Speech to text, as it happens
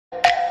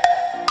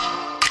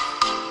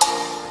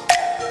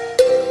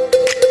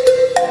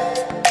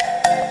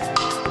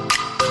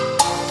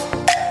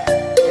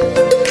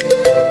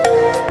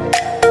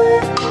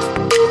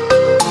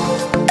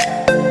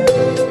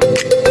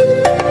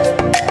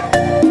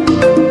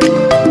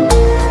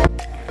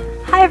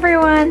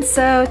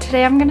So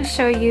today I'm going to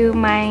show you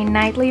my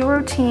nightly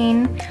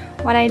routine,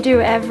 what I do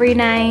every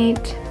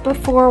night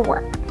before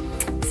work.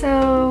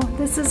 So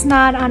this is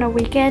not on a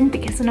weekend,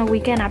 because on a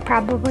weekend I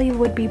probably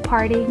would be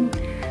partying,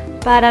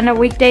 but on a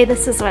weekday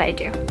this is what I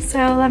do. So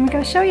let me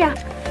go show ya.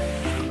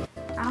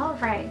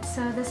 Alright,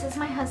 so this is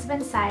my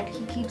husband's side.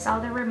 He keeps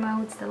all the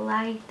remotes, the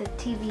light, the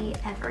TV,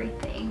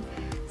 everything.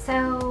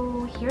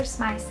 So here's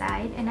my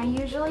side, and I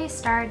usually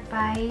start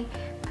by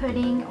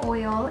putting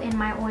oil in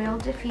my oil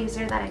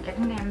diffuser that I get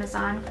on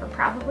Amazon for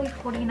probably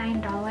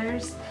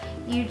 $49.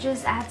 You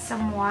just add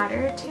some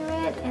water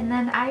to it, and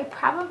then I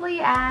probably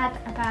add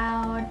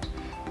about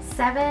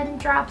 7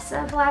 drops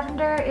of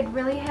lavender. It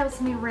really helps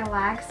me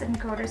relax and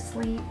go to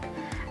sleep.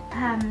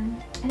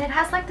 And it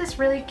has like this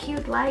really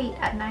cute light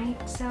at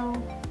night, so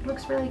it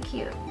looks really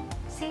cute.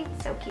 See?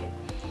 So cute.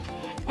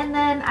 And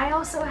then I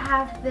also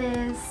have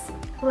this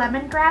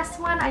lemongrass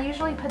one. I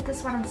usually put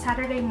this one on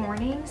Saturday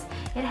mornings.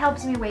 It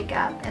helps me wake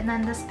up. And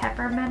then this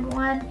peppermint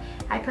one,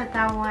 I put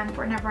that one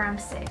for whenever I'm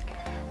sick.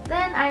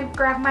 Then I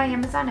grab my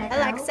Amazon Echo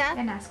Alexa,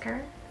 and ask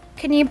her,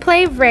 can you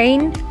play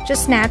Rain,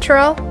 Just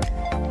Natural?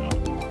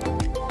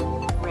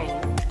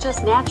 Rain,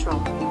 Just Natural,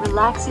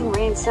 Relaxing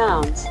Rain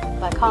Sounds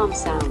by Calm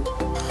Sound.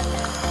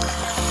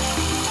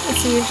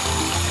 Let's see.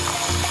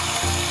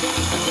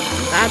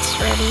 That's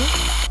ready.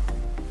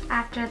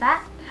 After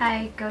that,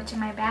 I go to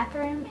my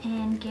bathroom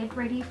and get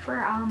ready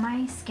for all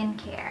my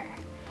skincare.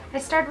 I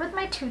start with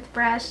my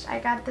toothbrush. I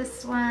got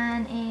this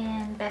one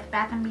in Bed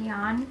Bath &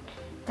 Beyond.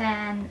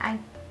 Then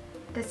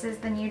this is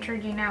the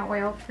Neutrogena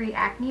Oil-Free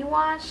Acne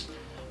Wash.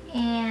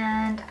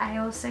 And I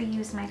also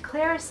use my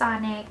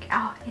Clarisonic.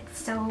 Oh,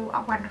 it's so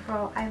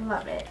wonderful. I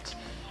love it.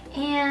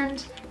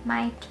 And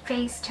my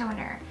face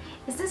toner.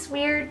 Is this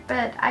weird?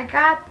 But I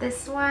got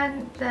this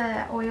one,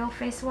 the oil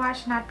face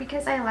wash, not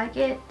because I like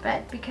it,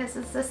 but because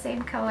it's the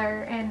same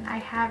color and I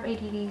have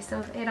ADD,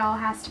 so it all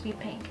has to be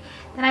pink.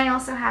 Then I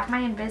also have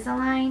my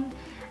Invisalign.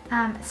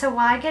 So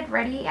while I get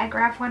ready, I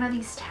grab one of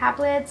these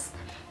tablets,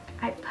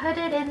 I put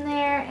it in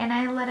there, and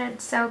I let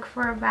it soak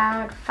for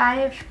about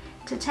 5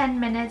 to 10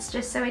 minutes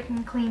just so it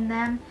can clean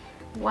them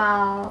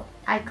while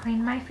I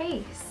clean my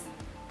face.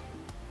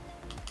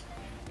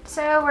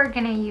 So we're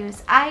gonna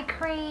use eye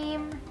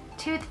cream,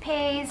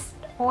 toothpaste,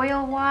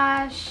 oil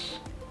wash,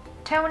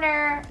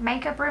 toner,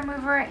 makeup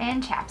remover,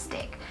 and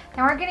chapstick.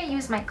 Then we're gonna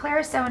use my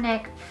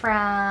Clarisonic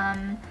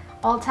from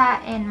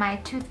Ulta and my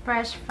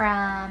toothbrush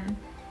from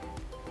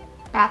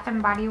Bath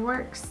 & Body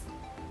Works.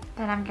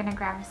 Then I'm gonna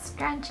grab a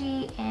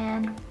scrunchie,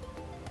 and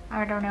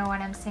I don't know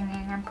what I'm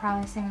singing. I'm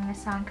probably singing a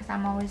song because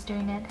I'm always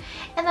doing it.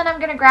 And then I'm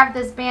gonna grab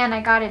this band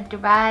I got at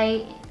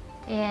Dubai,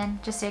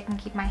 and just so I can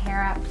keep my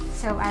hair up.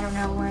 So I don't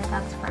know where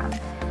that's from.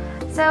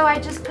 So I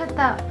just put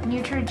the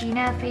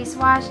Neutrogena face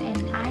wash,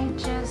 and I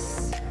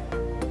just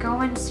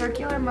go in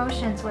circular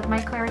motions with my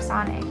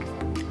Clarisonic.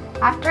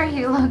 After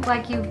you look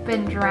like you've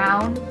been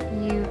drowned,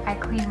 I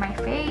clean my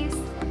face,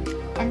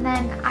 and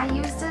then I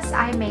use this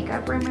eye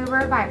makeup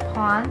remover by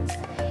Pond's.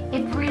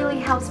 It really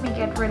helps me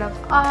get rid of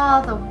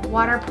all the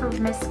waterproof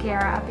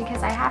mascara,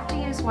 because I have to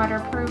use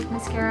waterproof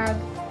mascara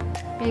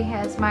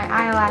because my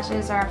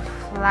eyelashes are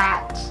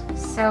flat,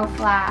 so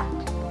flat.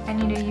 I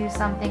need to use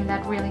something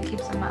that really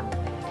keeps them up.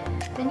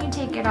 Then you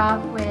take it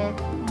off with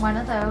one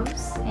of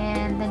those,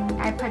 and then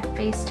I put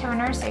face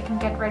toner so I can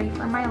get ready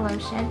for my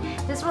lotion.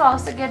 This will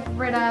also get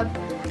rid of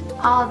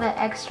all the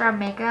extra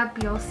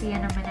makeup. You'll see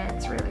in a minute,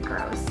 it's really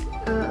gross.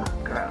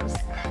 Ugh, gross.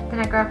 Then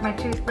I grab my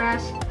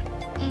toothbrush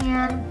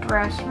and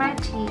brush my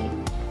teeth.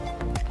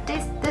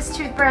 This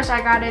toothbrush,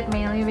 I got it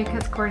mainly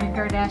because Kourtney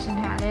Kardashian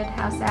had it.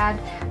 How sad.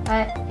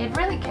 But it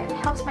really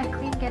helps my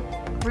clean get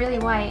really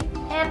white.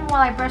 And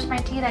while I brush my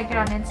teeth, I get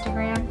on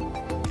Instagram.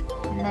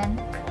 And then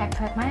I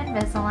put my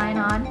Invisalign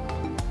on.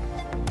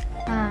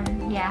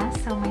 Yeah,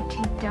 so my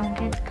teeth don't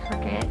get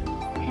crooked.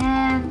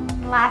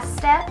 And last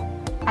step,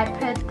 I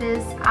put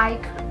this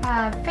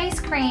face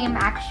cream,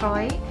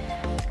 actually,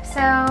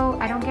 so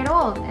I don't get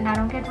old and I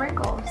don't get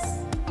wrinkles.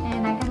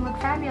 And I can look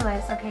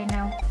fabulous. Okay,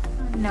 no,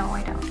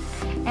 I don't.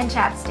 And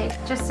chapstick,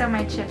 just so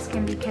my chips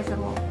can be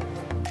kissable,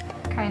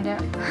 kind of.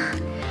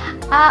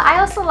 I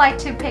also like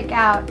to pick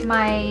out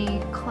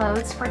my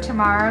clothes for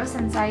tomorrow.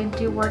 Since I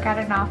do work at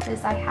an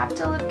office, I have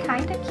to look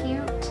kind of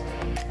cute.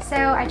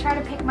 So I try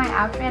to pick my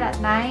outfit at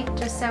night,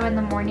 just so in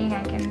the morning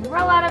I can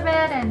roll out of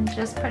bed and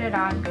just put it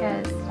on,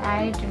 because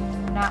I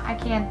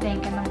can't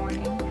think in the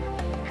morning.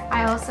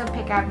 I also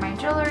pick out my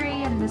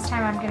jewelry, and this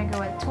time I'm going to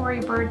go with Tory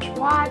Burch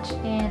watch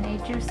and a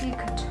Juicy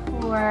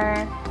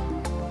Couture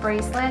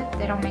bracelet.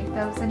 They don't make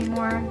those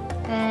anymore.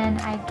 Then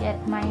I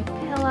get my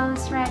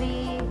pillows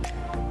ready,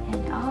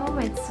 and oh,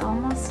 it's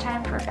almost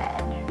time for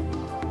bed.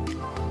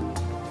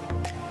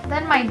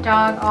 Then my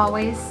dog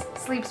always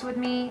sleeps with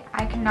me.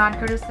 I cannot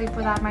go to sleep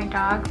without my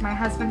dog. My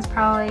husband's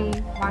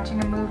probably watching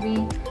a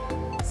movie.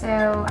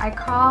 So I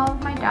call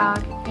my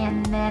dog,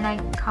 and then I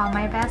call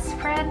my best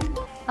friend,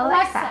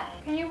 Alexa,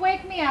 can you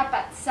wake me up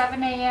at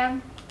 7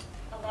 a.m.?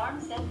 Alarm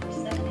set for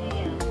 7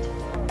 a.m.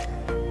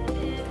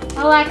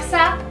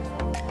 Alexa,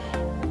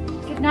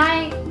 good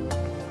night.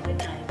 Good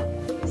night.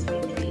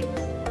 Sweet dreams.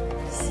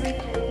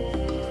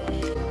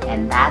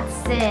 And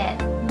that's it.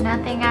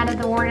 Nothing out of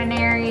the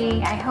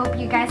ordinary. I hope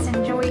you guys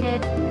enjoyed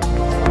it.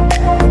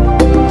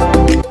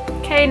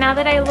 Okay, now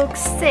that I look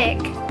sick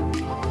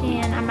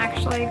and I'm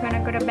actually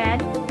gonna go to bed,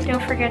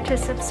 don't forget to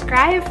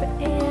subscribe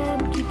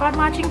and keep on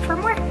watching for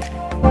more.